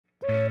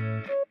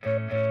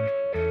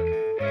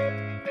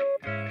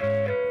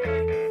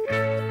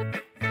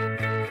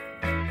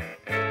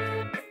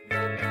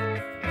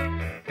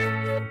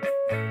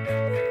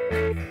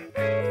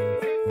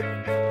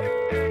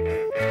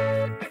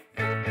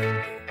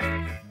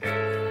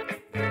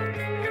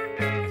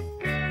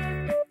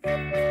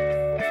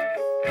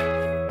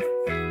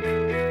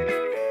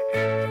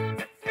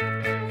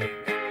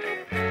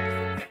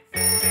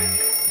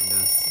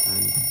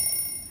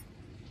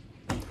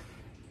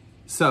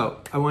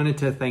So I wanted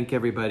to thank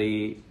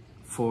everybody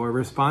for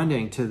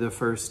responding to the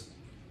first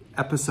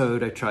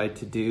episode I tried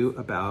to do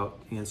about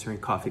answering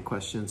coffee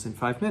questions in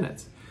 5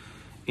 minutes.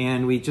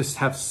 And we just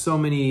have so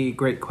many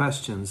great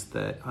questions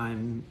that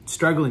I'm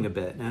struggling a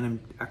bit, and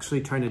I'm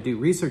actually trying to do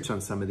research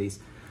on some of these.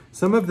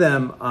 Some of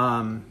them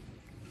are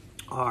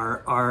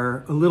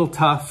a little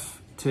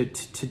tough to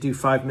do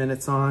 5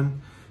 minutes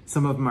on.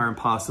 Some of them are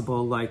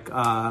impossible, like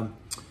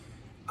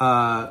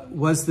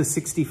was the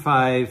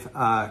 65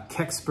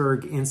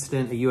 Kecksburg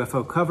incident a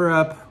UFO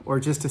cover-up or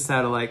just a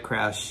satellite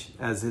crash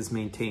as is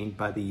maintained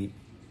by the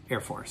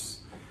Air Force?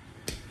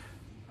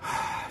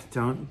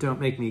 Don't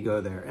make me go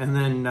there. And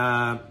then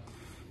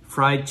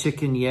Fried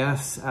Chicken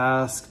Yes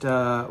asked,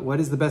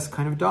 what is the best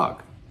kind of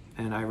dog?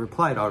 And I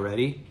replied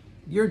already,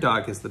 your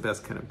dog is the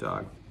best kind of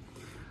dog.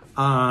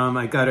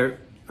 I got a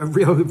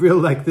real,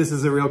 like, this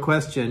is a real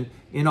question.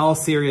 In all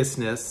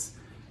seriousness,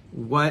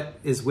 what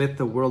is with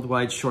the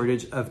worldwide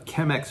shortage of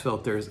Chemex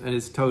filters? And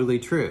it's totally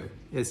true.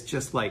 It's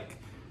just like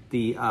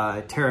the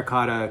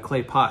terracotta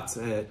clay pots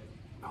at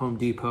Home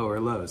Depot or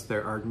Lowe's.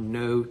 There are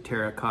no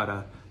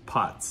terracotta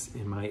pots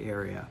in my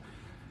area.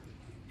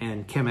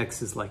 And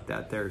Chemex is like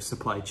that. Their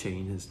supply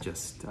chain is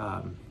just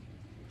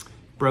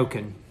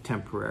broken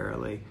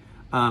temporarily.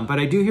 But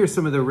I do hear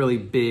some of the really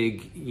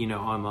big,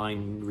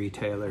 online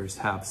retailers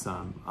have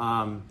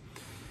some.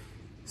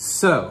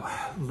 So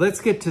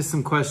let's get to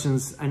some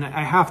questions. And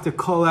I have to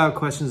call out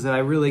questions that I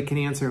really can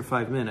answer in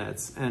 5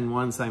 minutes and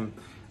ones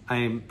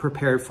I'm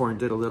prepared for and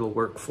did a little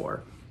work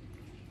for.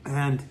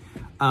 And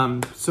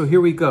so here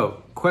we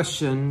go.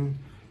 Question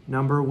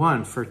number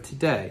 1 for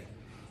today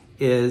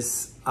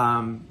is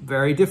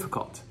very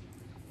difficult.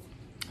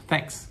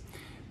 Thanks.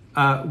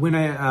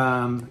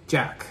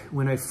 Jack,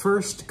 when I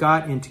first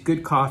got into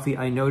good coffee,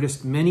 I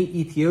noticed many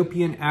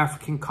Ethiopian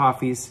African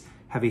coffees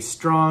have a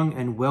strong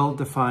and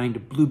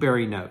well-defined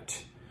blueberry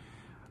note,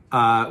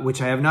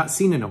 which I have not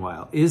seen in a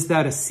while. Is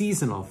that a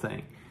seasonal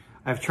thing?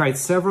 I've tried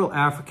several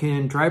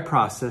African dry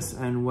process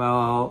and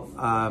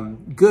while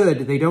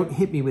good, they don't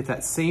hit me with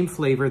that same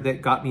flavor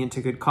that got me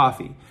into good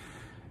coffee.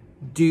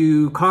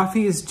 Do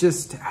coffees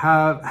just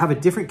have a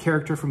different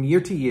character from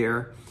year to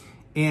year?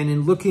 And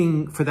in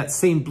looking for that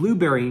same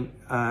blueberry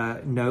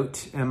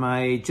note, am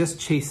I just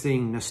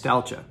chasing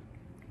nostalgia?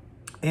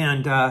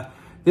 And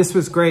this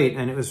was great.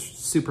 And it was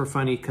super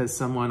funny because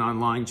someone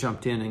online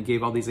jumped in and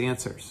gave all these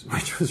answers,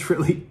 which was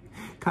really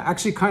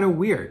actually kind of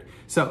weird.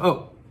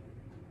 So,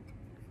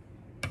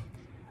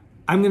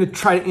 I'm going to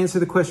try to answer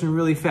the question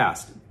really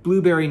fast.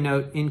 Blueberry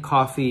note in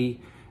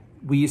coffee.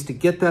 We used to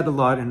get that a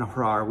lot in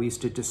Harar. We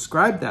used to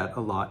describe that a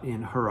lot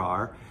in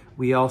Harar.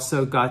 We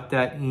also got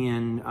that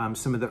in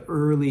some of the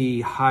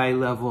early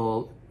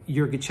high-level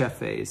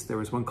Yirgachefes. There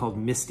was one called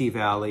Misty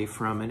Valley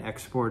from an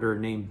exporter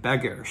named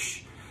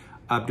Begersh,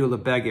 Abdullah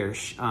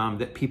Begersh,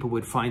 that people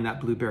would find that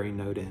blueberry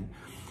note in.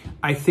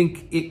 I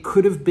think it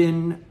could have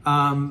been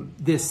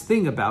this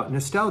thing about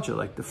nostalgia,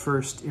 like the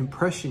first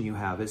impression you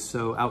have is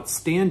so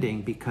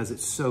outstanding because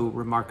it's so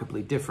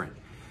remarkably different.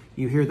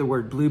 You hear the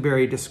word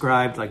blueberry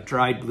described like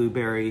dried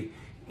blueberry,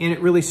 and it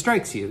really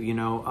strikes you,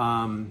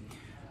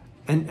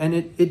 and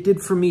it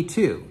did for me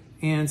too.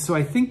 And so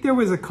I think there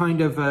was a kind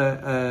of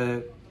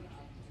a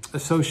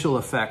social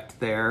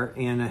effect there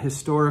and a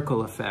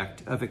historical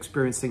effect of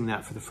experiencing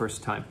that for the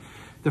first time.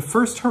 The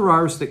first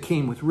Harars that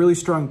came with really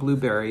strong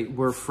blueberry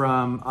were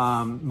from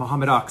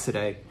Muhammad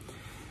Oxideh.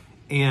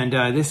 And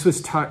this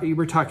was,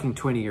 we're talking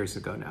 20 years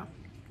ago now.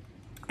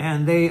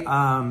 And they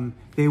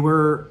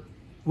were,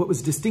 what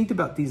was distinct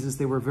about these is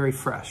they were very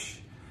fresh.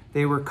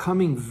 They were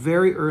coming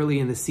very early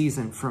in the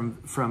season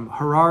from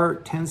Harar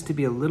tends to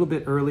be a little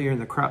bit earlier in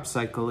the crop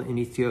cycle in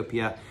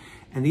Ethiopia.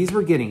 And these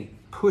were getting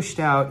pushed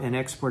out and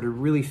exported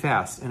really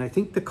fast. And I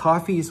think the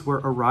coffees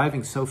were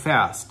arriving so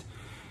fast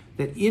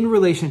that in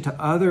relation to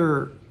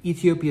other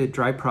Ethiopia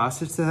dry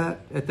process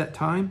at that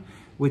time,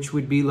 which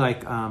would be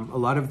like a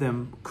lot of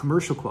them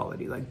commercial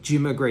quality, like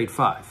Jima grade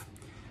 5.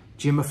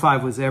 Jima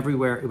 5 was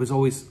everywhere. It was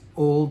always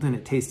old and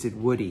it tasted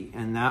woody.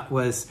 And that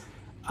was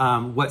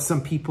what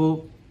some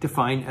people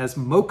define as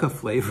mocha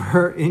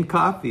flavor in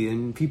coffee.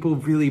 And people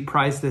really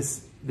prize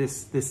this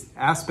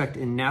aspect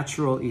in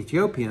natural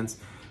Ethiopians,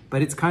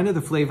 but it's kind of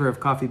the flavor of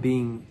coffee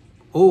being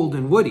old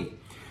and woody.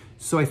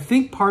 So I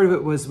think part of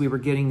it was we were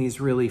getting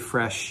these really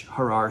fresh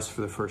Harars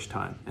for the first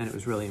time, and it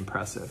was really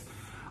impressive.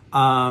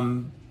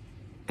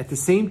 At the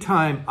same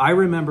time, I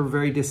remember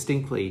very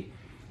distinctly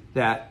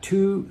that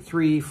 2,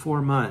 3,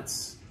 4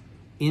 months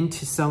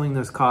into selling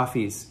those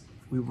coffees,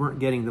 we weren't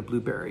getting the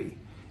blueberry.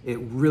 It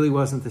really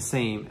wasn't the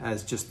same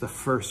as just the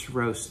first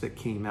roast that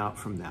came out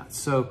from that.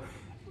 So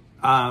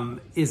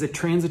is a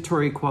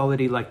transitory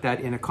quality like that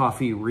in a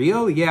coffee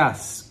real?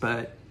 Yes,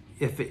 but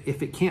if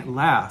it can't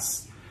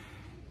last,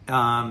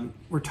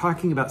 we're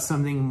talking about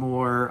something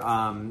more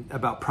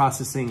about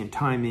processing and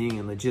timing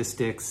and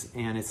logistics,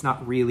 and it's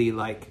not really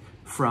like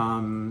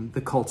from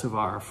the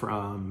cultivar,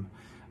 from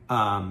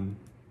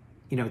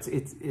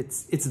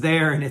it's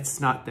there and it's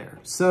not there.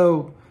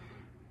 So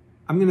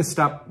I'm going to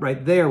stop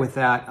right there with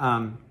that.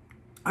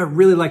 I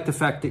really like the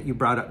fact that you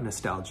brought up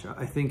nostalgia.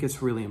 I think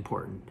it's really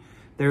important.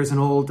 There's an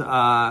old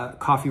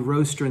coffee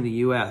roaster in the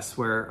US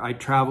where I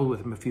traveled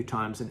with him a few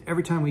times, and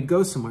every time we'd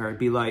go somewhere, I'd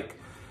be like,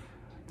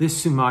 this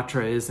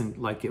Sumatra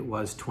isn't like it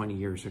was 20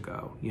 years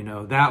ago. You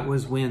know, that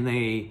was when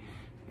they,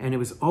 and it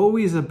was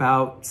always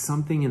about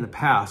something in the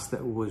past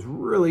that was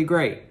really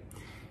great.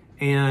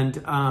 And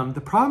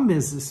the problem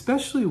is,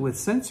 especially with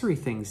sensory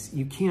things,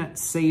 you can't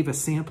save a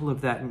sample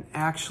of that and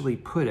actually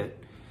put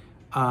it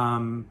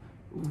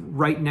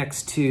right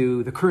next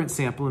to the current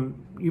sample.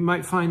 And you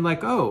might find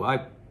like,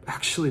 oh,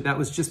 actually that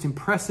was just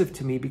impressive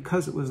to me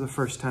because it was the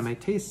first time I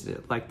tasted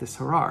it, like this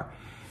Harar.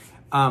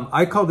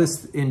 I call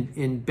this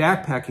in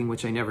backpacking,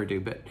 which I never do,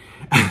 but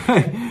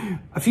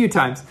a few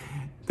times,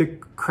 the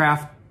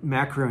Kraft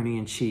macaroni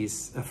and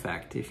cheese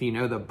effect. If you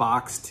know the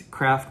boxed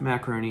Kraft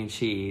macaroni and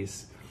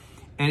cheese,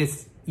 and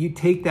you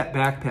take that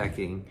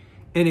backpacking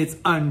and it's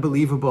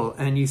unbelievable.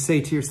 And you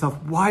say to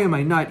yourself, why am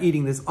I not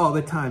eating this all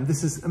the time?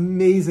 This is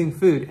amazing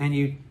food. And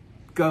you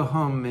go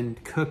home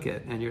and cook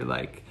it and you're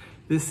like,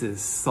 this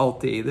is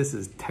salty, this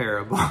is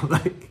terrible.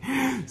 Like,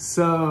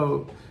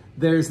 so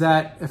there's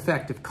that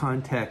effect of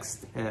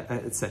context,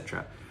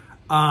 etc.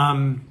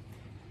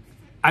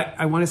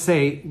 I want to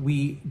say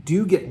we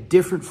do get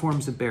different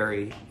forms of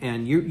berry,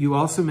 and you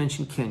also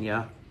mentioned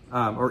Kenya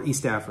or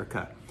East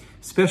Africa,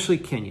 especially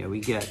Kenya. We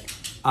get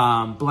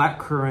black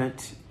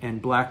currant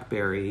and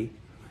blackberry,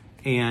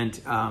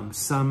 and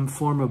some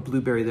form of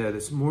blueberry there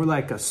that's more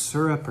like a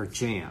syrup or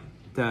jam.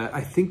 I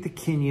think the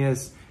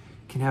Kenyas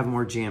can have a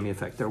more jammy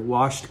effect. They're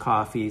washed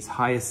coffees,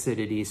 high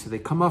acidity, so they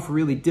come off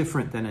really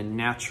different than a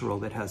natural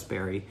that has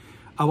berry.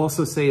 I'll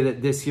also say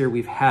that this year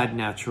we've had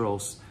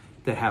naturals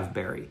that have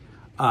berry,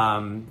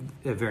 a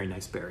very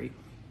nice berry.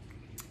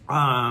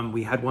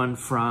 We had one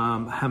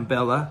from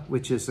Hambela,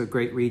 which is a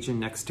great region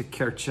next to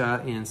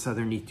Kercha in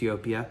southern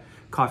Ethiopia.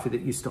 Coffee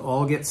that used to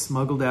all get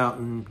smuggled out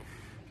and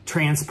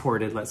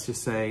transported, let's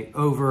just say,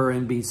 over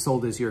and be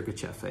sold as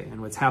Yirgacheffe.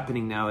 And what's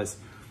happening now is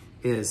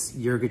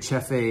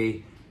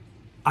Yirgacheffe,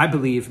 I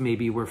believe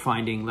maybe we're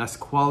finding less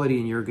quality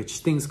in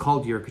things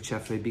called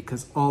Yirgacheffe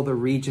because all the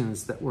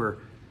regions that were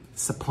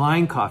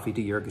supplying coffee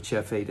to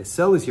Yirgacheffe to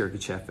sell as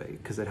Yirgacheffe,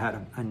 because it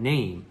had a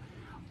name,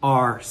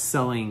 are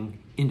selling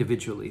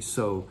individually.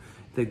 So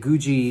the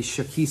Guji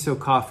Shakiso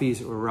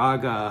coffees,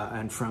 Uraga,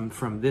 and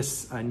from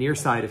this near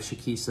side of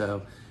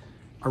Shakiso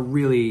are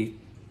really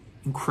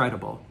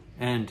incredible.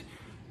 And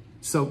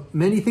so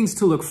many things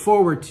to look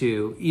forward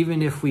to,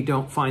 even if we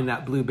don't find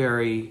that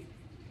blueberry.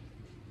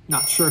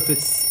 Not sure if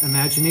it's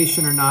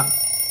imagination or not,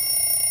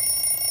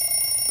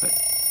 but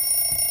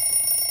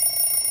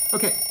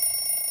okay.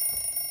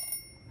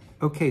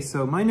 Okay,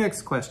 so my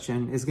next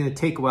question is going to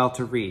take a while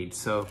to read.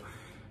 So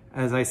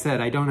as I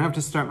said, I don't have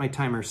to start my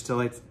timer till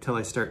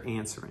I start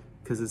answering,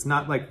 because it's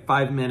not like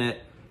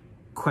 5-minute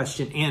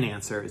question and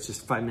answer, it's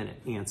just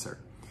 5-minute answer.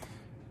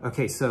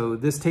 Okay, so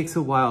this takes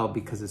a while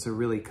because it's a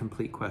really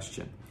complete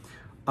question.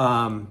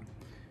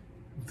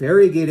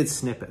 Variegated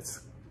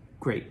snippets,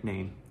 great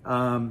name.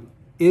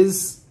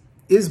 Is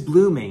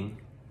blooming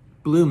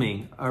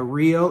a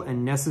real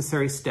and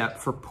necessary step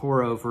for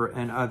pour over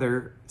and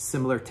other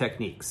similar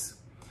techniques?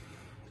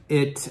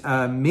 It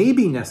may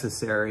be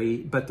necessary,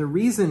 but the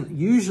reason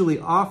usually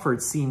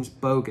offered seems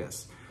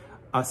bogus.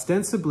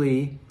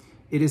 Ostensibly,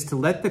 it is to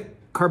let the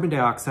carbon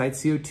dioxide,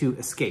 CO2,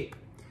 escape.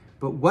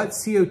 But what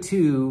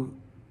CO2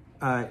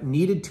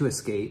 needed to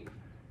escape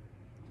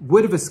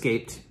would have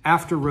escaped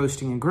after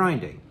roasting and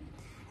grinding.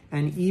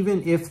 And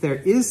even if there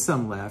is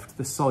some left,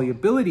 the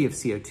solubility of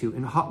CO2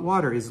 in hot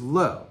water is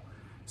low.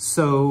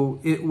 So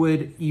it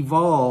would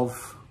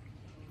evolve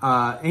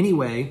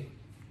anyway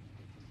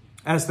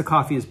as the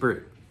coffee is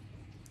brewed.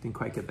 Didn't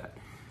quite get that.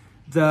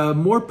 The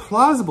more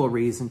plausible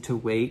reason to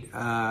wait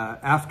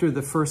after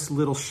the first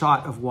little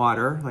shot of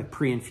water, like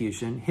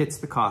pre-infusion, hits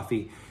the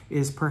coffee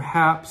is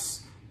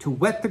perhaps to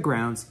wet the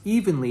grounds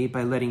evenly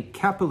by letting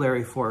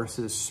capillary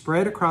forces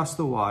spread across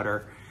the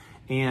water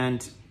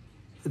and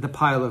the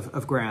pile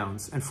of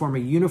grounds and form a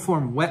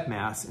uniform wet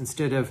mass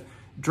instead of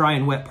dry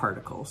and wet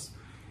particles,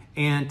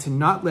 and to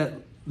not let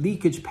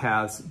leakage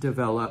paths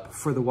develop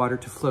for the water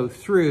to flow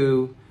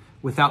through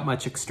without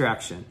much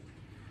extraction,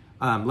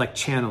 like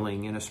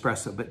channeling in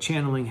espresso, but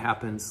channeling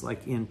happens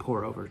like in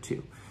pour over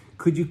too.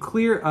 Could you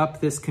clear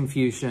up this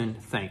confusion?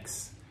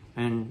 Thanks.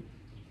 And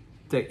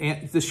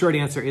the short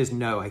answer is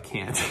no, I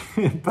can't,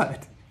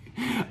 but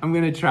I'm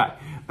gonna try.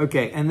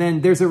 Okay, and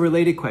then there's a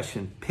related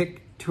question.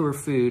 Pictour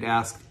Food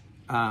asked,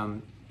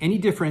 any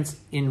difference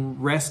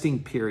in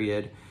resting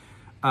period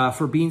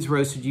for beans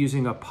roasted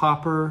using a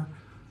popper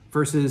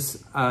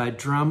versus a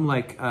drum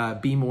like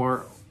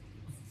Behmor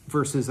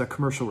versus a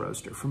commercial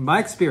roaster? From my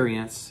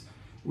experience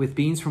with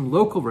beans from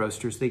local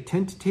roasters, they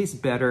tend to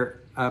taste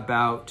better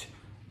about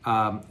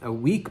a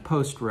week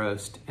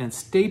post-roast and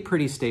stay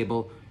pretty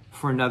stable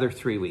for another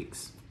 3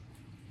 weeks.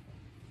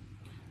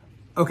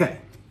 Okay,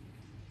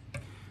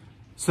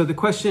 so the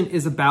question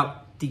is about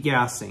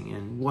degassing,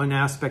 and one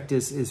aspect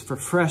is for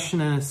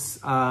freshness,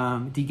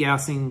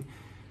 degassing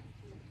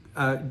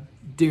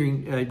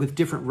with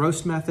different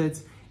roast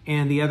methods,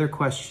 And the other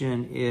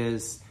question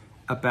is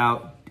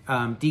about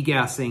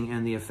degassing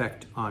and the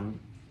effect on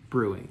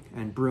brewing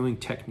and brewing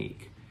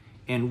technique,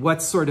 and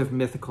what's sort of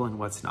mythical and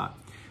what's not.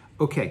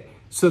 Okay,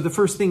 so the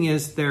first thing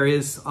is there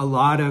is a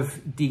lot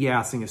of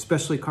degassing,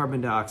 especially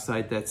carbon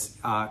dioxide, that's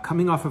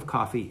coming off of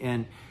coffee.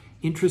 And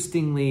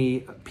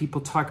interestingly,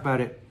 people talk about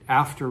it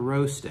after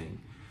roasting,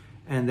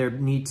 and there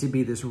needs to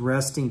be this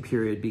resting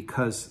period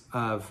because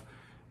of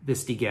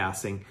this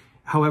degassing.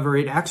 However,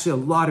 it actually,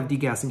 a lot of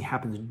degassing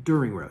happens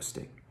during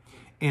roasting.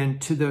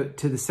 And to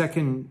the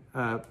second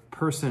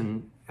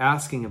person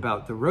asking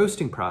about the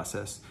roasting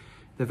process,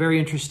 the very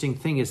interesting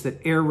thing is that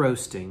air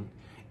roasting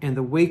and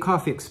the way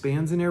coffee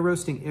expands in air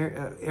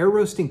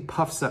roasting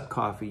puffs up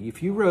coffee.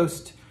 If you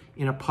roast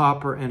in a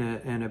popper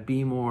and a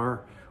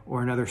Behmor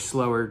or another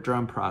slower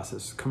drum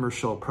process,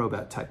 commercial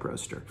Probat type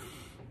roaster,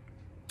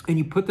 and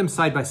you put them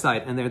side by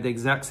side and they're the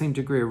exact same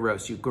degree of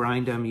roast, you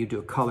grind them, you do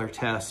a color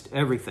test,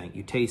 everything,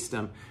 you taste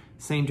them,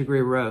 same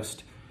degree of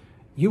roast,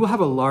 you will have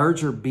a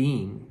larger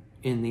bean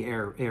in the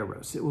air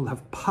roast. It will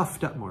have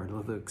puffed up more,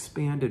 it'll have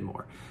expanded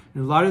more.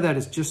 And a lot of that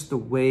is just the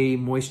way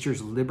moisture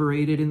is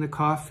liberated in the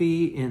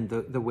coffee, and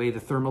the way the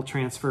thermal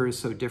transfer is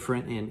so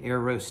different in air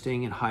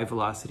roasting and high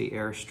velocity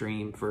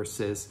airstream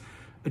versus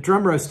a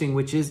drum roasting,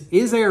 which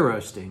is air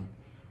roasting.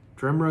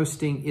 Drum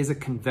roasting is a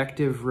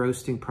convective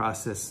roasting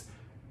process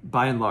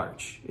by and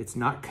large. It's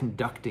not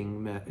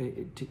conducting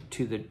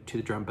to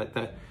the drum,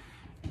 but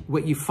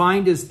what you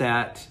find is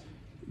that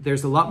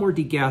there's a lot more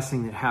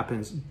degassing that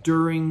happens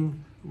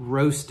during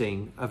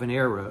roasting of an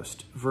air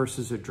roast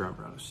versus a drum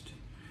roast.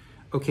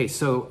 Okay,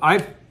 so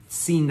I've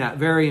seen that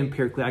very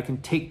empirically. I can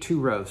take two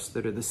roasts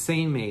that are the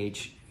same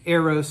age,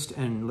 air roast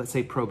and let's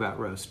say Probat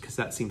roast, because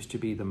that seems to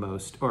be the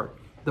most, or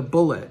the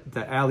Bullet,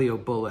 the Alio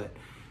Bullet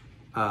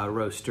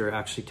roaster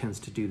actually tends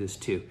to do this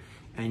too.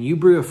 And you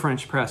brew a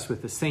French press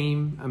with the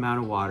same amount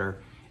of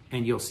water,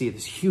 and you'll see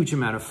this huge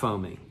amount of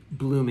foaming,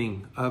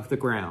 blooming of the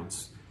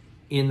grounds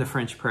in the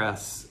French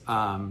press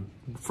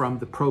from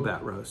the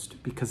Probat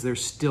roast, because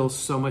there's still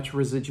so much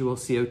residual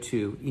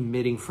CO2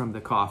 emitting from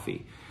the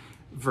coffee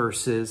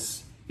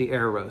versus the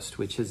air roast,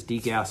 which has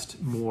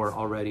degassed more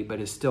already,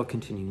 but is still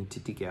continuing to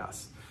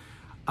degas.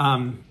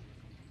 And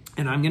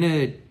I'm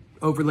gonna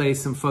overlay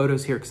some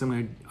photos here because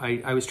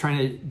I was trying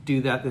to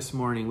do that this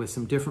morning with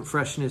some different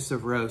freshness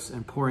of roast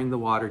and pouring the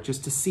water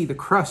just to see the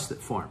crust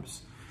that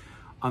forms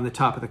on the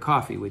top of the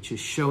coffee, which is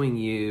showing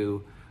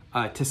you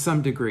to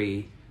some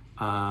degree,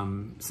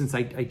 since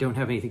I don't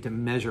have anything to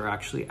measure,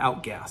 actually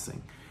outgassing.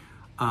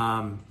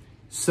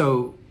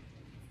 So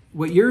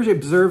what you're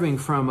observing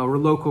from a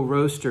local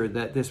roaster,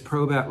 that this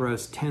Probat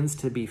roast tends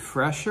to be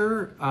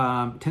fresher,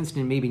 tends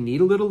to maybe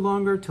need a little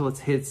longer till it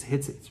hits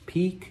its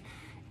peak,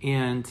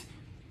 and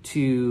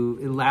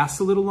it lasts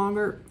a little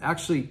longer.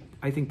 Actually,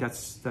 I think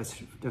that's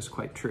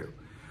quite true.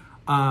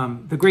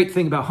 The great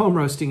thing about home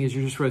roasting is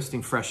you're just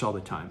roasting fresh all the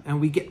time,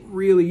 and we get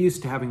really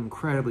used to having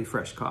incredibly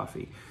fresh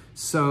coffee.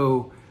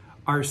 So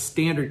our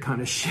standard kind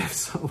of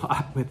shifts a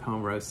lot with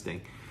home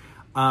roasting.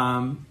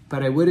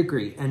 But I would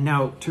agree. And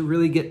now to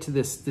really get to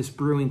this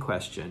brewing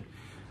question,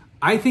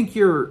 I think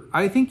you're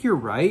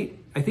right.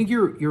 I think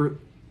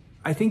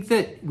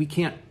that we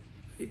can't,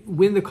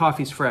 when the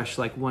coffee's fresh,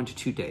 like 1 to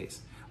 2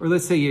 days, or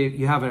let's say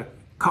you have a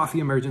coffee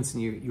emergence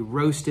and you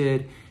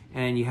roasted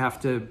and you have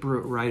to brew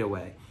it right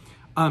away.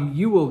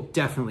 You will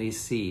definitely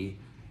see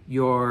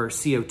your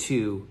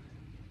CO2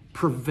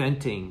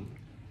 preventing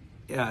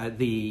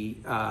the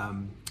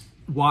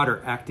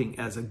water acting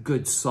as a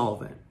good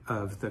solvent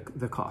of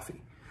the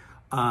coffee.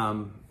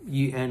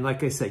 And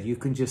like I said, you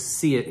can just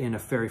see it in a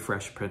very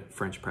fresh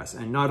French press.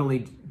 And not only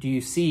do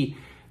you see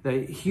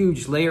the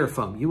huge layer of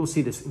foam, you will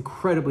see this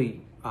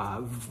incredibly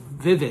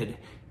vivid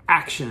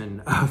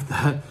action of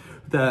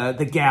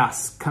the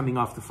gas coming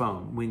off the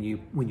foam when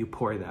you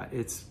pour that.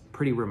 It's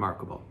pretty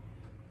remarkable.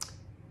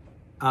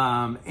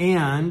 I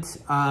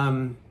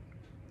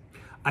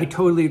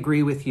totally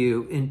agree with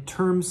you in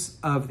terms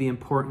of the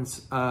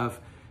importance of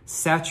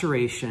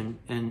saturation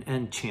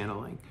and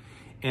channeling.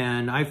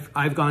 And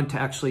I've gone to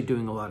actually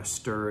doing a lot of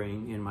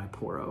stirring in my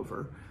pour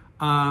over.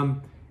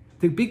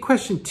 The big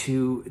question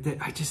too, that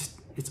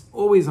it's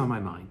always on my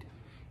mind,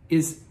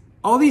 is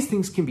all these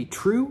things can be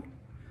true.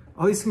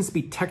 All these things can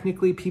be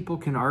technically, people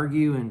can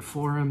argue in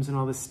forums and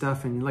all this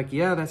stuff. And you're like,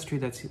 yeah, that's true,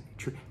 that's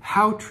true.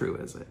 How true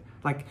is it?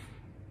 Like,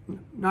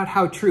 not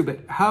how true,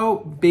 but how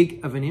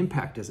big of an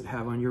impact does it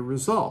have on your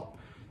result,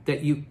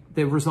 the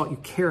result you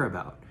care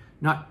about?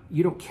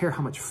 You don't care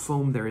how much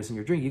foam there is in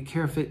your drink. You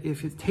care if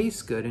it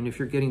tastes good and if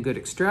you're getting good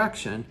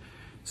extraction.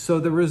 So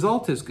the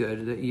result is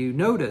good, that you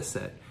notice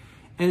it.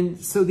 And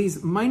so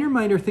these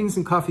minor things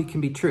in coffee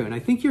can be true. And I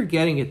think you're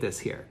getting at this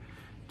here.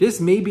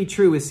 This may be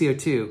true with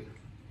CO2,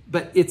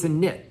 but it's a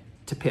nit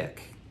to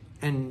pick.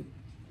 And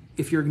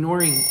if you're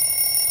ignoring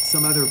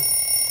some other,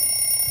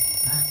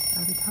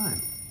 out of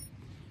time.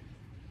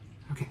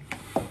 Okay.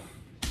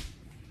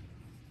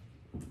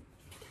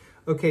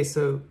 Okay,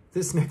 so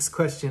this next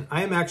question,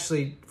 I am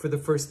actually, for the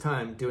first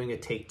time, doing a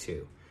take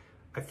two.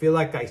 I feel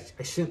like I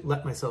shouldn't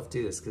let myself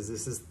do this because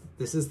this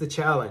This is the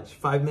challenge,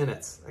 5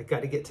 minutes. I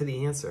got to get to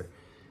the answer.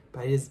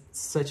 But it is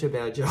such a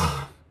bad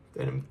job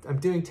that I'm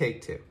doing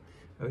take 2.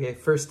 Okay,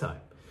 first time.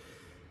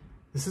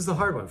 This is the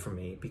hard one for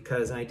me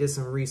because I did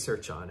some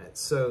research on it.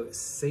 So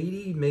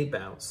Sadie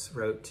Maybounce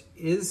wrote,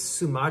 is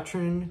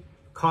Sumatran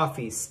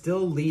coffee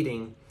still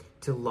leading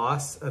to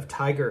loss of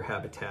tiger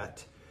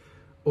habitat?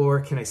 Or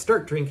can I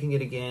start drinking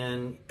it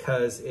again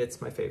because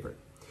it's my favorite?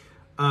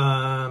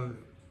 You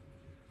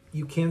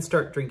can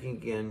start drinking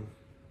again,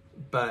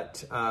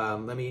 but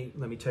let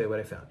me tell you what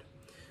I found.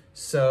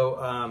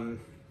 So,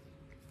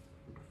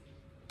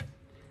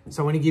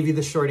 so I want to give you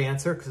the short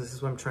answer because this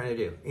is what I'm trying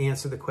to do.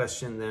 Answer the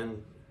question,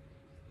 then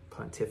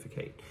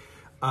pontificate.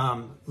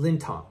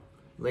 Lintong,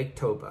 Lake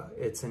Toba.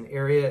 It's an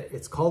area,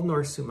 it's called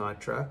North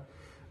Sumatra.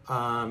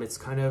 It's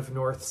kind of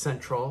north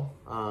central.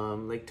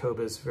 Lake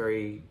Toba is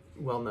very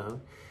well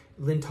known.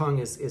 Lintong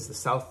is the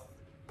south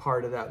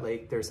part of that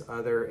lake. There's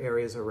other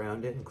areas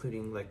around it,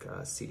 including like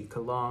Sidi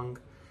Kalong.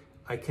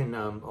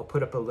 I'll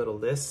put up a little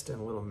list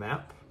and a little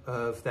map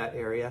of that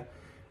area.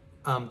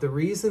 The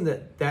reason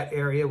that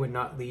area would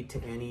not lead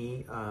to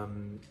any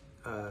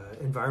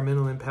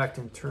environmental impact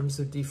in terms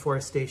of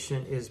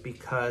deforestation is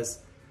because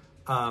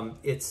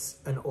it's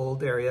an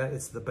old area.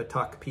 It's the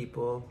Batak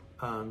people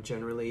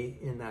generally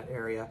in that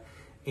area.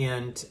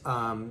 And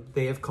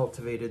they have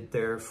cultivated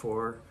there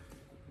for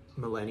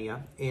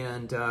millennia.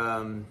 And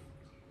the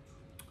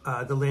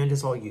land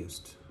is all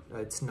used.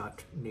 It's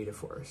not native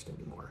forest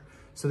anymore.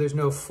 So there's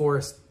no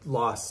forest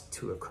loss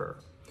to occur.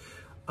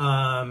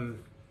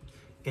 And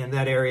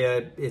that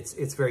area,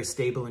 it's very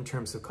stable in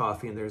terms of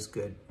coffee, and there's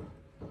good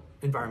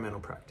environmental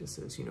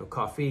practices. You know,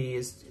 coffee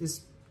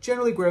is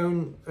generally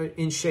grown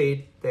in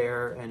shade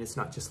there, and it's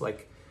not just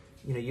like,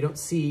 you know, you don't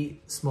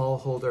see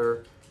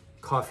smallholder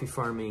coffee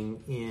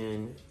farming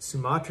in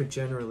Sumatra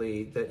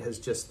generally that has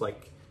just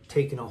like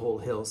taken a whole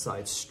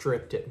hillside,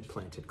 stripped it, and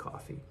planted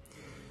coffee.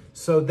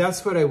 So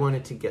that's what I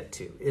wanted to get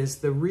to, is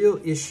the real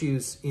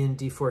issues in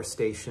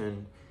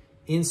deforestation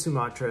in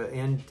Sumatra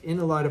and in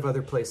a lot of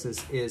other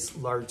places is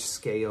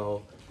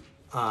large-scale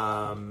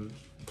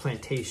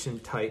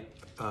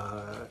plantation-type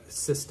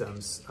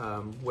systems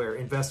where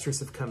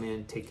investors have come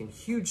in, taken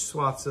huge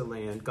swaths of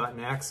land, gotten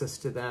access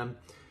to them,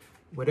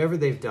 whatever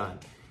they've done,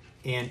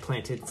 and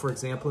planted, for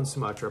example, in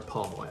Sumatra,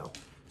 palm oil.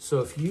 So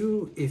if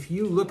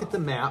you look at the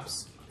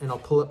maps, and I'll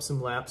pull up some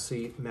maps so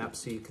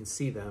you can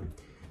see them,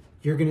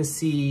 you're going to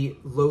see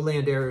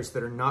lowland areas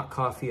that are not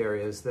coffee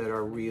areas that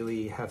are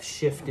really have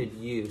shifted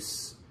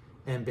use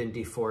and been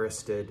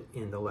deforested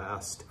in the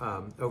last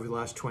over the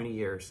last 20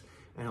 years,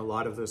 and a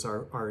lot of those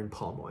are in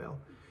palm oil.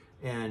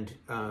 And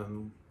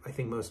I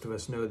think most of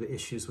us know the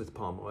issues with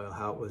palm oil,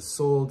 how it was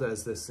sold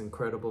as this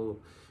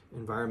incredible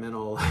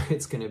environmental,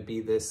 it's going to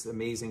be this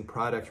amazing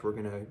product, we're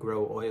going to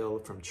grow oil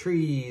from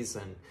trees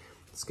and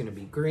it's going to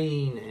be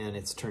green, and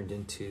it's turned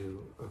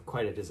into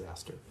quite a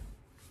disaster.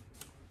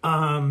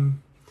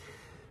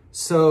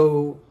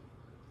 So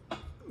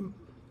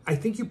I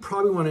think you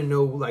probably want to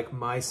know like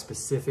my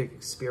specific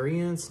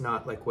experience,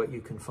 not like what you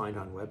can find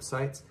on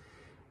websites.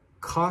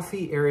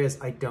 Coffee areas,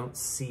 I don't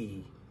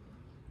see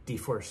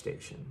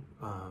deforestation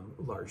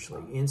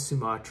largely. In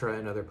Sumatra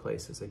and other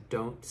places, I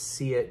don't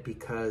see it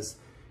because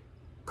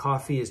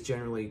coffee is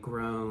generally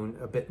grown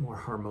a bit more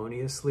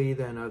harmoniously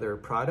than other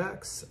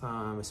products,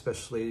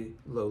 especially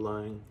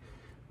low-lying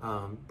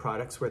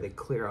products where they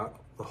clear out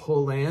the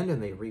whole land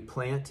and they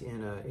replant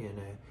in a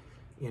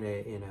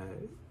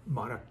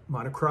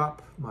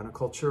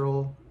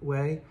monocultural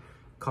way.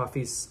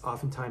 Coffee's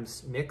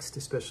oftentimes mixed,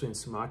 especially in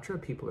Sumatra.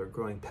 People are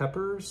growing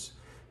peppers,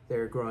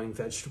 they're growing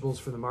vegetables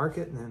for the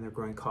market, and then they're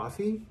growing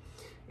coffee.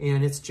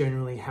 And it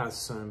generally has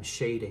some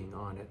shading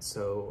on it.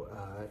 So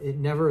it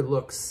never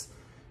looks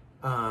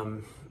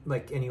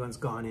like anyone's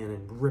gone in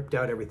and ripped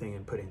out everything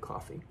and put in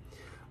coffee.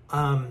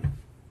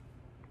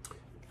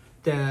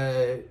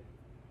 There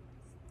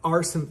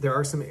are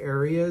some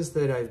areas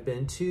that I've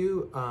been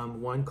to,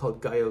 one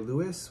called Gayo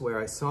Lewis, where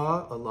I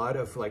saw a lot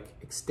of like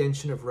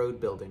extension of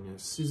road building.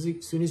 As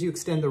soon as you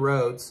extend the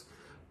roads,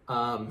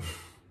 my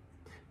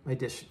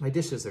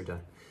dishes are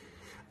done.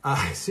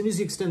 As soon as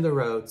you extend the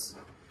roads,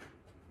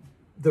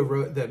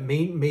 the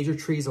major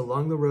trees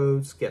along the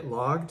roads get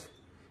logged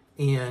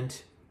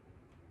and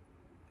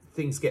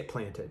things get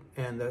planted.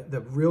 And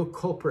the real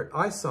culprit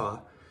I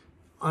saw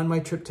on my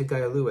trip to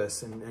Gayo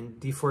Lewis, and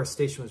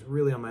deforestation was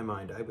really on my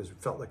mind,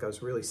 felt like I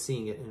was really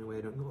seeing it in a way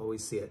I don't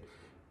always see it,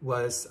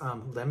 was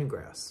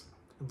lemongrass.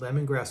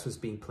 Lemongrass was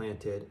being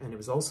planted, and it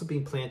was also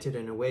being planted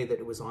in a way that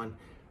it was on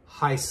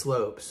high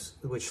slopes,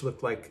 which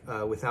looked like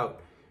without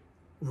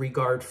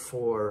regard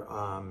for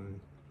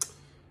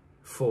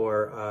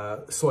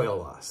soil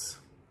loss.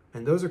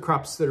 And those are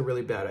crops that are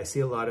really bad. I see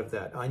a lot of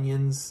that.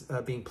 Onions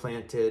being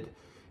planted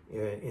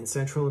in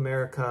Central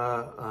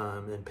America,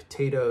 and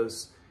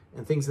potatoes,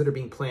 and things that are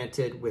being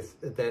planted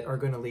that are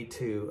going to lead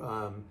to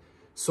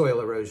soil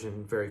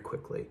erosion very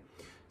quickly.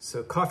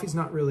 So coffee's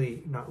not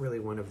really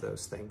one of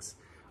those things.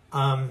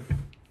 I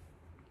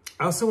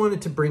also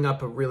wanted to bring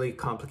up a really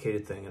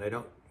complicated thing, and I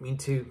don't mean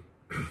to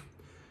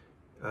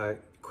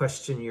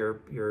question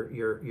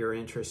your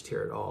interest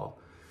here at all,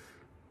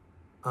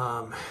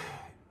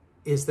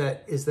 is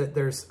that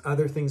there's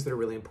other things that are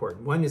really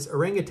important. One is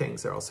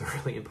orangutans are also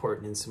really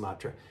important in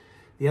Sumatra.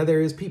 The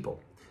other is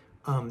people.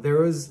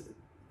 The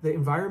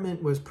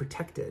environment was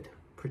protected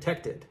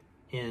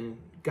in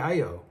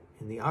Gayo,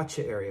 in the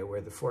Aceh area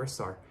where the forests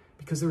are,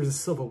 because there was a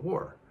civil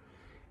war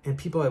and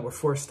people were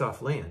forced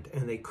off land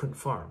and they couldn't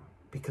farm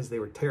because they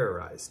were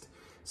terrorized.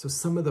 So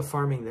some of the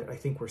farming that I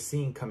think we're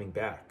seeing coming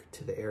back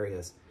to the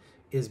areas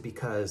is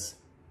because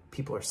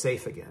people are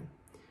safe again.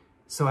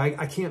 So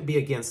I can't be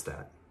against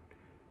that.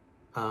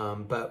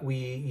 But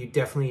you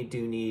definitely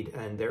do need,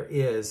 and there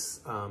is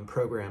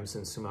programs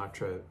in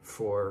Sumatra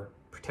for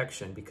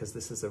protection, because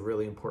this is a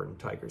really important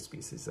tiger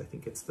species. I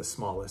think it's the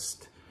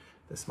smallest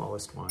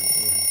one.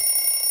 And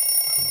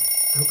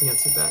I hope we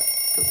answered that.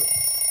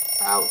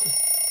 Out.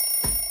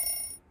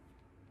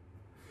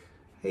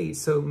 Hey,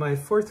 so my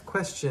fourth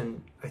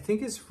question I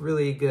think is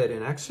really good,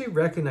 and I actually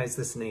recognize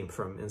this name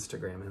from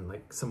Instagram and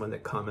like someone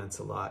that comments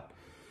a lot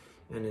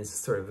and is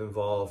sort of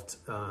involved.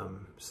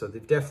 So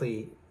they've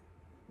definitely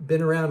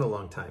been around a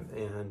long time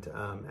and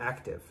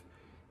active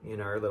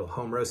in our little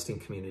home roasting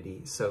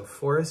community. So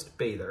Forest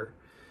Bather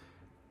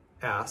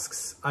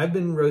asks, I've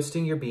been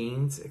roasting your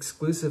beans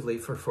exclusively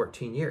for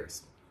 14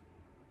 years.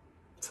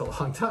 It's a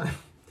long time.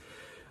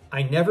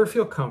 I never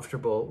feel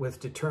comfortable with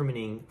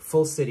determining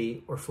full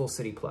city or full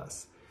city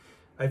plus.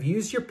 I've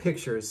used your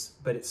pictures,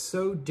 but it's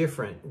so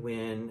different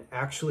when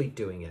actually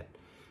doing it.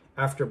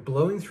 After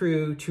blowing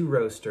through 2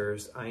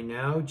 roasters, I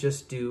now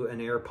just do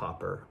an air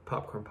popper,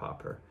 popcorn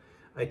popper.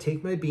 I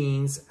take my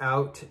beans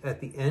out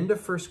at the end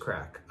of first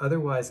crack.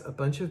 Otherwise, a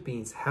bunch of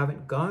beans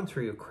haven't gone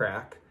through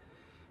crack.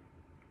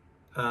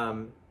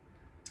 And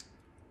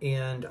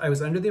I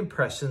was under the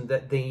impression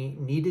that they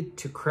needed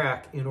to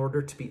crack in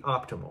order to be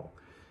optimal.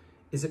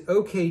 Is it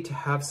okay to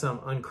have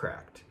some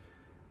uncracked?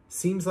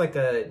 Seems like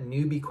a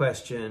newbie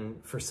question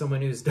for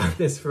someone who's done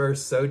this for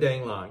so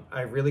dang long.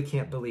 I really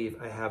can't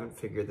believe I haven't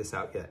figured this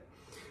out yet.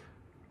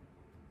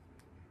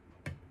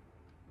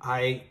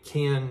 I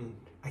can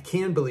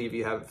believe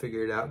you haven't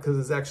figured it out, because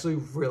it's actually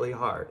really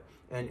hard.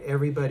 And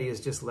everybody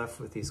is just left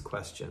with these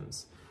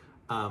questions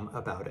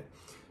about it.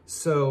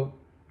 So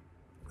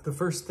the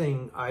first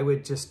thing I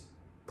would just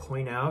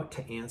point out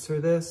to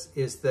answer this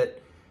is that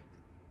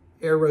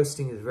air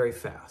roasting is very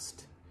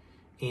fast.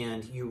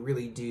 And you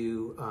really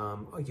do,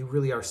 you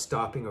really are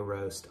stopping a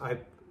roast.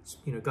 I've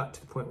got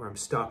to the point where I'm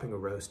stopping a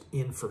roast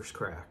in first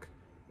crack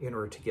in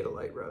order to get a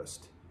light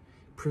roast,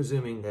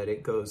 presuming that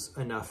it goes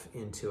enough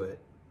into it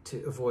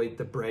to avoid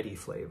the bready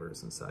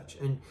flavors and such.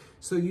 And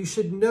so you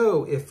should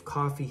know if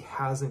coffee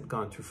hasn't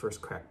gone through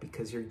first crack,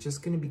 because you're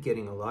just going to be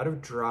getting a lot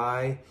of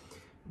dry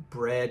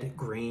bread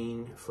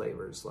grain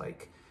flavors,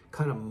 like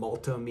kind of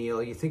malto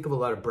meal. You think of a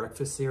lot of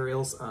breakfast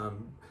cereals,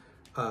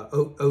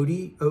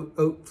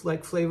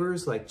 oat-like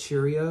flavors like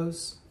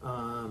Cheerios.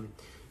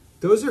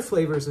 Those are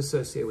flavors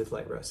associated with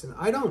light roast. And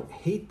I don't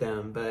hate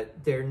them,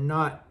 but they're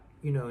not,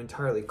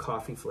 entirely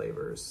coffee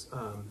flavors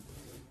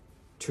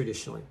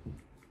traditionally.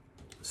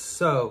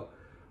 So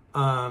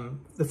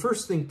the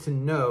first thing to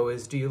know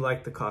is, do you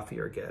like the coffee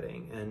you're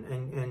getting?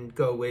 And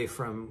go away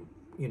from,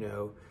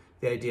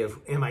 the idea of,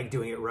 am I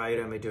doing it right?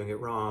 Am I doing it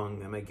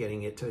wrong? Am I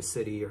getting it to a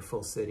city or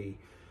full city?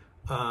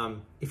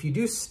 If you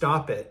do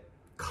stop it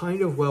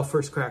kind of while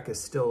first crack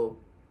is still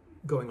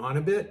going on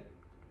a bit,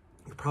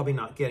 you're probably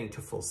not getting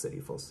to full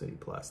city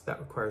plus. That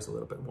requires a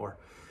little bit more.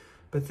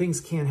 But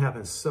things can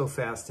happen so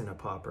fast in a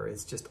popper.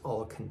 It's just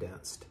all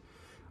condensed.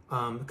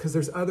 Because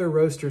there's other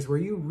roasters where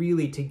you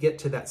really, to get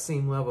to that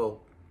same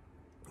level,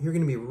 you're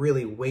going to be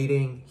really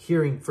waiting,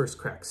 hearing first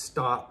crack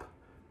stop,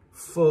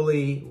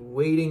 fully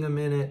waiting a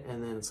minute,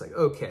 and then it's like,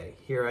 okay,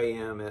 here I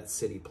am at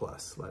city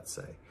plus, let's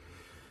say.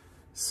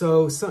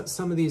 So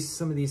some of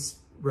these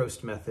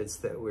roast methods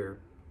that we're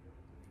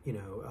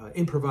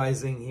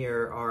improvising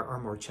here are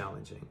more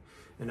challenging.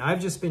 And I've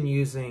just been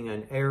using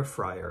an air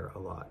fryer a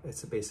lot.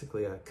 It's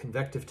basically a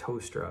convective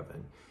toaster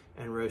oven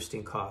and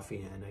roasting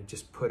coffee. And I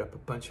just put up a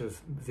bunch of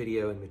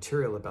video and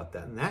material about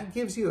that. And that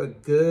gives you a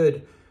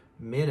good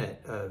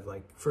minute of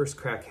like first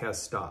crack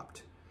has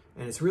stopped.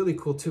 And it's really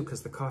cool too,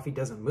 because the coffee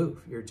doesn't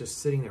move. You're just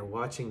sitting there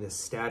watching this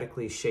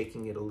statically,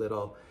 shaking it a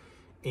little,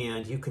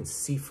 and you can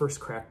see first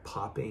crack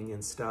popping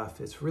and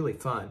stuff. It's really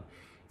fun.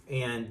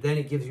 And then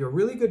it gives you a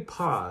really good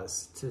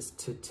pause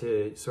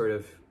to sort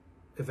of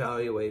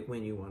evaluate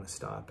when you want to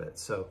stop it.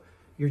 So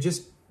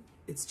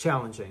it's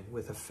challenging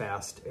with a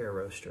fast air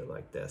roaster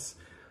like this.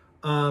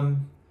 The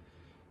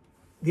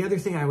other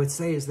thing I would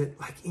say is that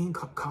like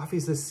coffee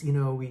is this,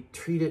 we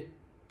treat it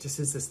just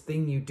as this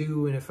thing you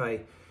do. And if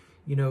like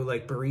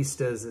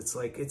baristas, it's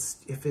like,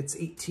 if it's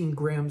 18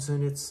 grams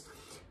and it's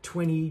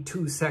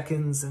 22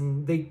 seconds,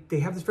 and they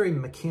have this very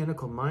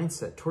mechanical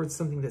mindset towards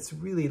something that's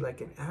really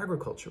like an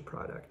agriculture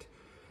product.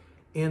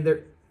 And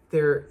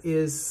there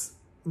is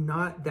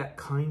not that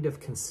kind of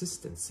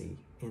consistency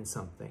in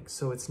something.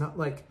 So it's not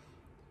like,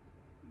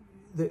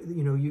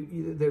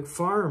 the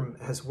farm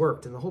has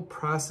worked, and the whole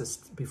process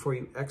before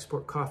you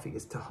export coffee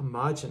is to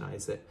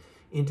homogenize it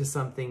into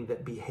something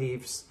that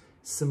behaves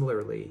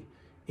similarly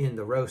in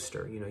the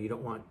roaster. You know, you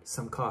don't want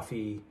some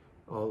coffee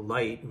all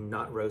light and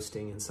not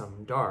roasting and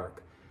some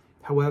dark.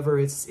 However,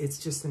 it's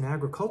just an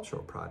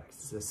agricultural product.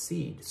 It's a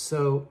seed.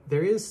 So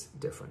there is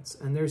difference.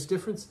 And there's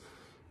difference,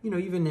 you know,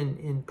 even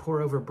in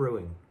pour over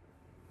brewing.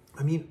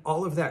 I mean,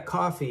 all of that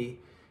coffee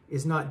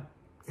is not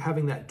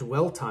having that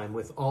dwell time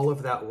with all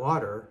of that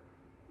water.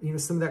 You know,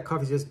 some of that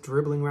coffee is just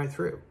dribbling right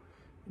through.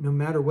 No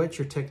matter what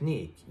your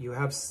technique, you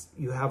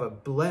have a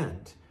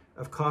blend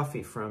of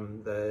coffee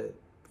from the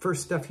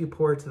first stuff you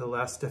pour to the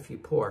last stuff you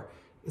pour.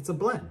 It's a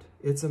blend.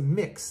 It's a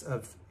mix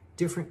of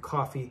different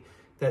coffee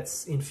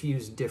that's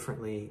infused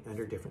differently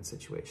under different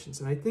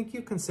situations. And I think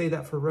you can say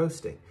that for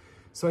roasting.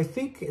 So I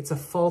think it's a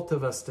fault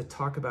of us to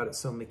talk about it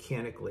so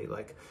mechanically,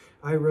 like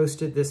I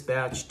roasted this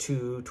batch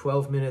to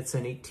 12 minutes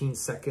and 18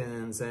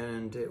 seconds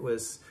and it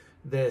was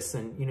this,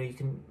 and you know, you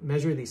can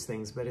measure these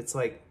things, but it's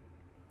like,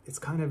 it's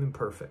kind of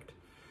imperfect.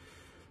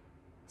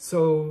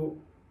 So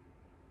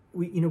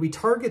we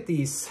target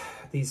these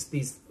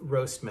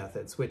roast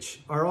methods,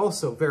 which are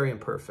also very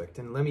imperfect.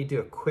 And let me do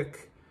a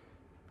quick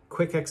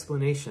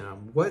explanation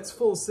on what's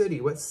full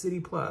city, what's city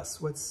plus,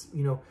 what's,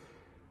 you know,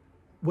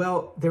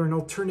 well, they're an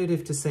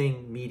alternative to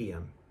saying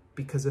medium,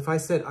 because if I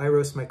said I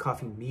roast my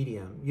coffee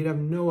medium, you'd have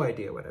no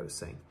idea what I was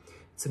saying.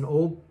 It's an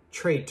old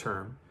trade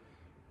term,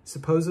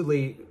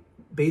 supposedly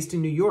based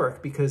in New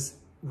York, because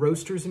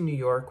roasters in New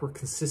York were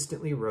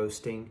consistently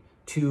roasting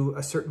to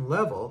a certain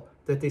level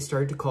that they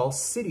started to call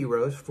city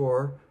roast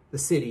for the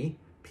city,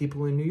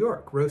 people in New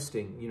York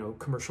roasting, you know,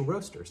 commercial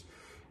roasters.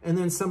 And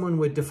then someone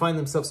would define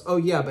themselves, oh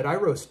yeah, but I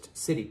roast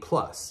city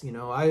plus, you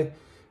know,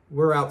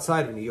 we're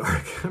outside of New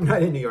York. I'm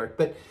not in New York,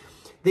 but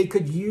they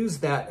could use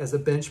that as a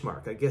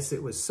benchmark. I guess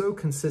it was so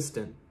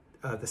consistent,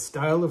 the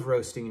style of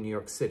roasting in New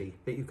York City,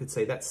 that you could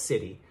say that's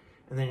city.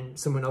 And then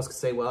someone else could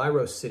say, well, I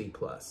roast city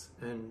plus.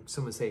 And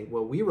someone would say,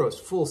 well, we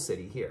roast full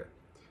city here.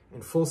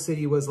 And full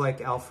city was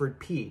like Alfred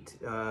Pete,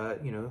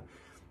 you know,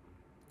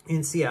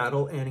 in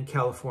Seattle and in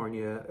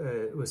California,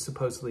 it was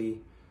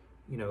supposedly,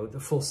 you know, the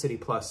full city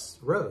plus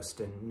roast.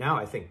 And now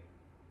I think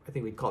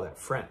we'd call that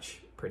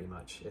French, pretty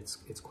much.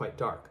 It's quite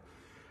dark.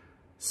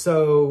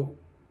 So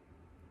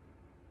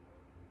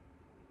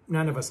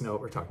none of us know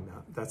what we're talking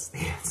about. That's the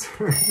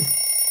answer.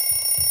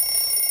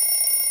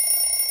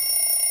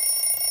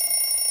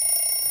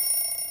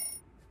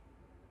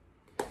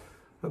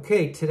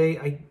 Okay, today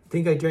I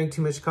think I drank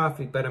too much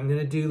coffee, but I'm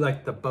gonna do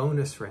like the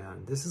bonus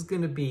round. This is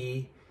gonna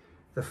be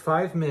the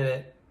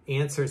 5-minute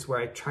answers where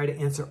I try to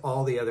answer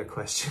all the other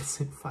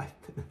questions in 5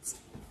 minutes.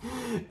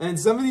 And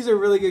some of these are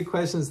really good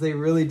questions. They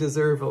really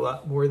deserve a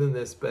lot more than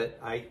this, but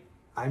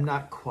I'm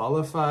not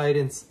qualified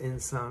in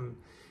some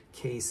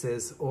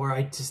cases, or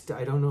I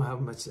don't know how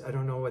much, I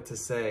don't know what to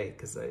say,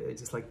 because I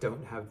just like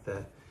don't have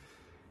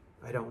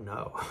I don't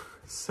know.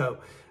 So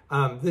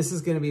this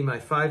is going to be my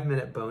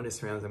 5-minute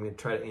bonus rounds. I'm going to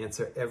try to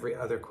answer every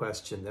other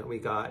question that we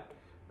got.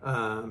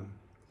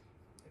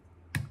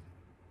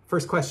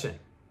 First question,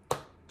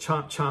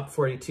 Chomp Chomp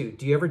 42.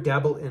 Do you ever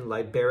dabble in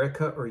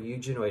Liberica or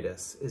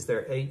Eugenoides? Is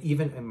there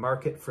even a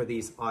market for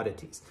these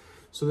oddities?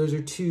 So those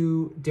are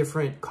two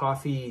different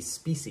coffee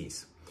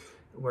species.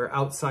 We're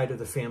outside of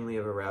the family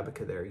of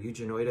Arabica there.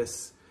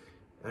 Eugenoides,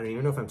 I don't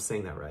even know if I'm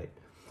saying that right,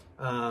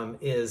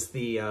 is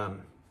the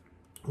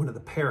one of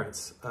the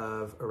parents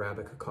of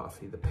Arabica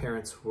coffee. The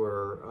parents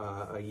were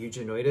a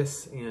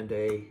Eugenoides and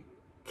a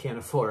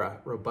Canephora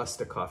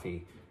Robusta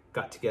coffee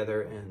got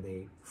together and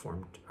they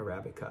formed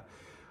Arabica.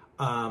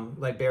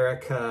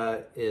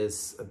 Liberica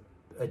is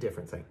a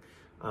different thing.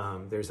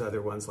 There's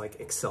other ones like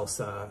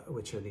Excelsa,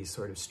 which are these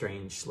sort of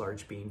strange,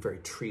 large bean, very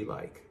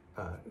tree-like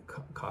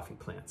coffee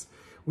plants.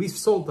 We've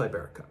sold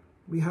Liberica.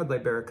 We had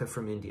Liberica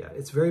from India.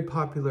 It's very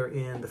popular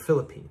in the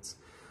Philippines.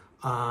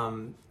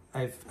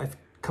 I've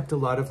cupped a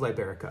lot of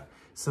Liberica.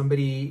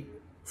 Somebody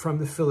from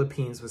the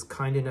Philippines was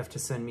kind enough to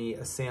send me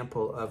a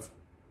sample of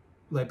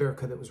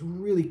Liberica that was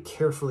really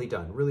carefully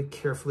done, really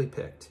carefully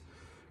picked,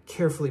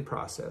 carefully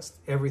processed,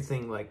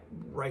 everything like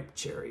ripe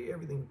cherry,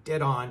 everything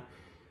dead on.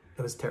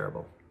 It was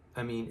terrible.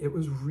 I mean, it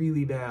was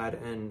really bad,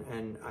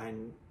 and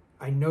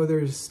I know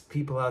there's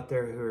people out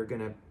there who are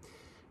gonna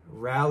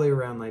rally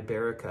around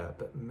Liberica,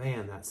 but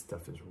man, that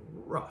stuff is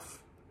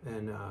rough.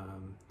 And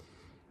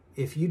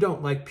if you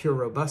don't like pure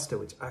Robusta,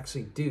 which I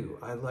actually do,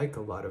 I like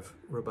a lot of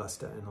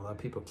Robusta, and a lot of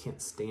people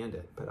can't stand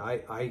it, but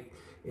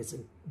it's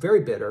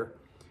very bitter,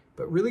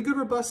 but really good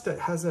Robusta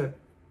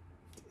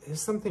there's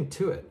something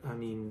to it. I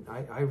mean,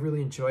 I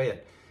really enjoy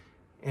it,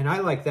 and I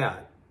like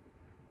that.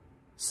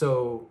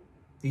 So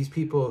these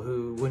people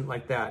who wouldn't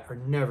like that are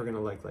never going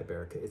to like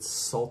Liberica. It's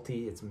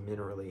salty, it's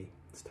minerally,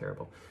 it's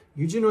terrible.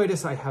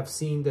 Eugenoides, I have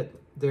seen that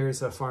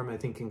there's a farm, I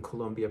think, in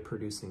Colombia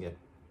producing it.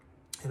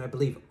 And I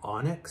believe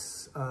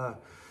Onyx,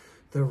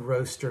 the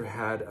roaster,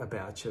 had a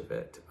batch of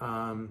it.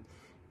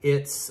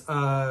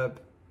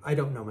 I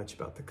don't know much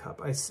about the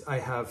cup. I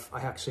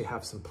actually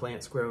have some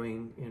plants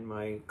growing in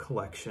my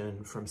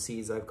collection from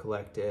seeds I've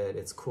collected.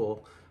 It's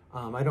cool.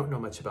 I don't know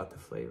much about the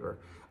flavor.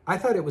 I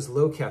thought it was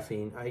low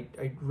caffeine. I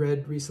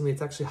read recently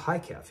it's actually high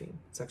caffeine.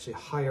 It's actually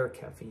higher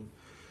caffeine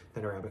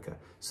than Arabica.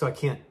 So I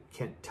can't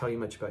tell you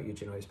much about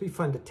Eugenoi. It'd be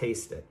fun to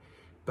taste it.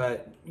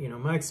 But, you know,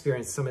 my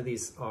experience, some of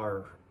these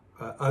are,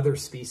 other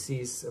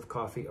species of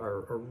coffee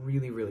are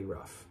really, really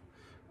rough.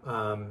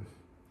 You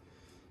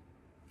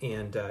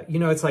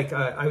know, it's like,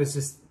 I was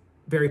just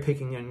berry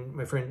picking, and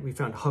my friend, we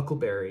found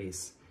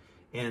huckleberries,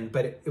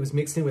 but it was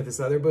mixed in with this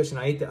other bush, and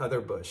I ate the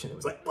other bush, and it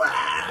was like,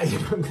 blah, you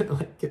know, I'm gonna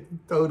like get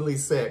totally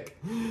sick.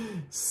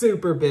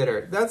 Super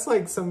bitter. That's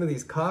like some of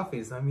these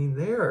coffees. I mean,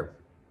 they're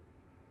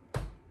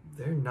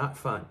not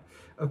fun.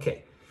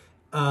 Okay.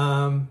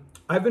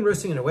 I've been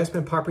roasting in a West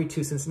Bend Pottery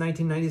 2 since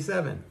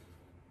 1997.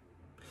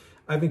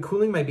 I've been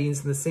cooling my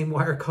beans in the same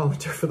wire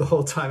colander for the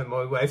whole time, and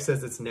my wife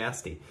says it's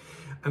nasty.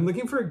 I'm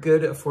looking for a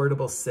good,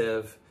 affordable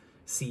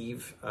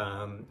sieve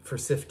for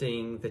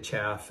sifting the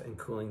chaff and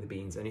cooling the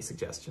beans. Any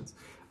suggestions?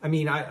 I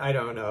mean, I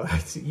don't know.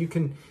 You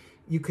can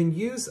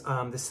use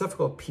this stuff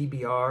called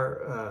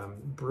PBR.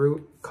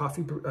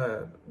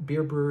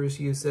 Beer brewers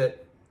use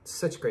it.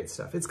 Such great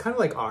stuff. It's kind of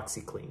like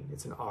OxyClean.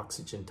 It's an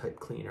oxygen type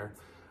cleaner.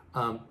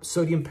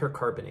 Sodium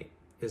percarbonate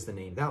is the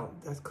name. That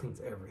cleans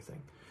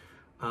everything.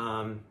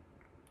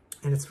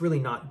 And it's really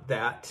not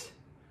that,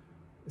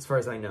 as far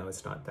as I know,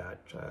 it's not that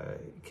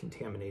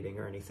contaminating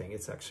or anything.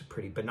 It's actually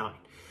pretty benign.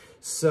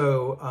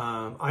 So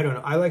I don't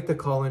know. I like the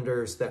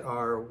colanders that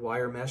are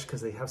wire mesh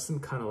because they have some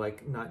kind of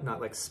like, not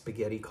like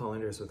spaghetti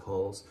colanders with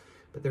holes,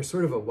 but they're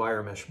sort of a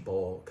wire mesh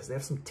bowl because they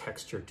have some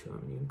texture to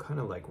them. You can kind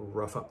of like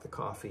rough up the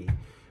coffee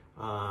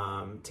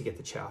to get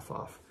the chaff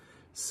off.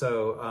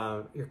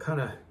 So you're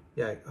kind of,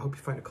 yeah, I hope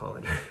you find a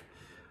colander.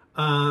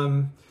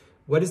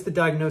 What is the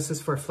diagnosis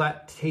for a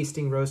flat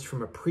tasting roast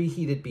from a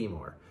preheated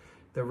Behmor?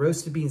 The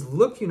roasted beans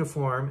look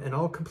uniform and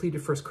all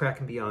completed first crack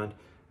and beyond,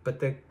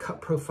 but the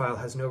cut profile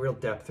has no real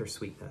depth or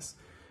sweetness.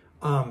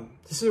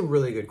 This is a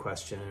really good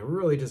question, and it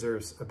really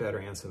deserves a better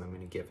answer than I'm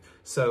going to give.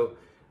 So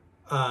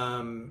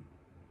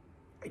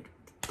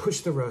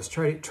push the roast,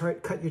 try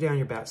cut you down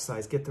your batch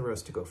size, get the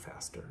roast to go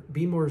faster.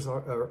 Behmors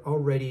are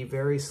already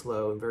very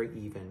slow and very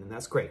even, and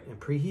that's great. And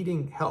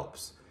preheating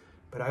helps,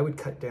 but I would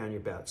cut down your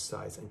batch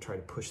size and try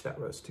to push that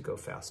roast to go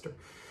faster.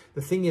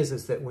 The thing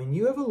is that when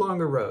you have a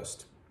longer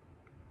roast,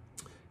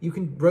 you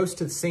can roast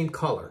to the same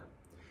color,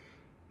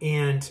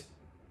 and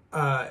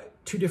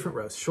two different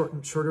roasts,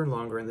 shorter and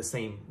longer in the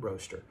same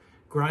roaster.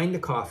 Grind the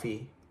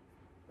coffee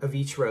of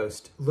each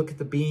roast, look at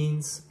the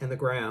beans and the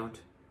ground,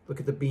 look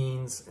at the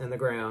beans and the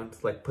ground,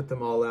 like put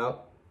them all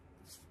out,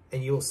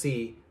 and you'll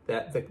see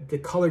that the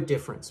color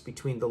difference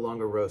between the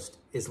longer roast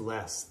is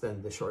less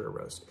than the shorter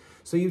roast.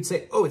 So you'd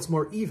say, oh, it's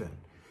more even.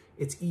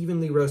 It's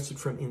evenly roasted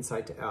from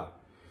inside to out.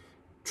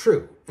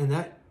 True, and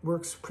that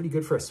works pretty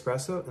good for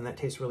espresso, and that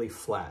tastes really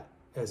flat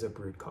as a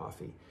brewed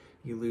coffee.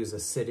 You lose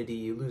acidity,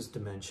 you lose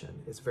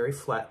dimension. It's very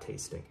flat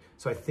tasting.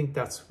 So I think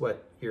that's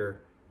what is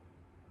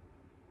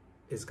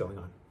going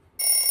on.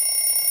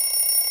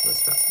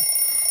 Roast faster.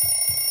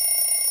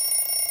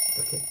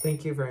 Okay,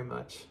 thank you very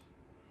much.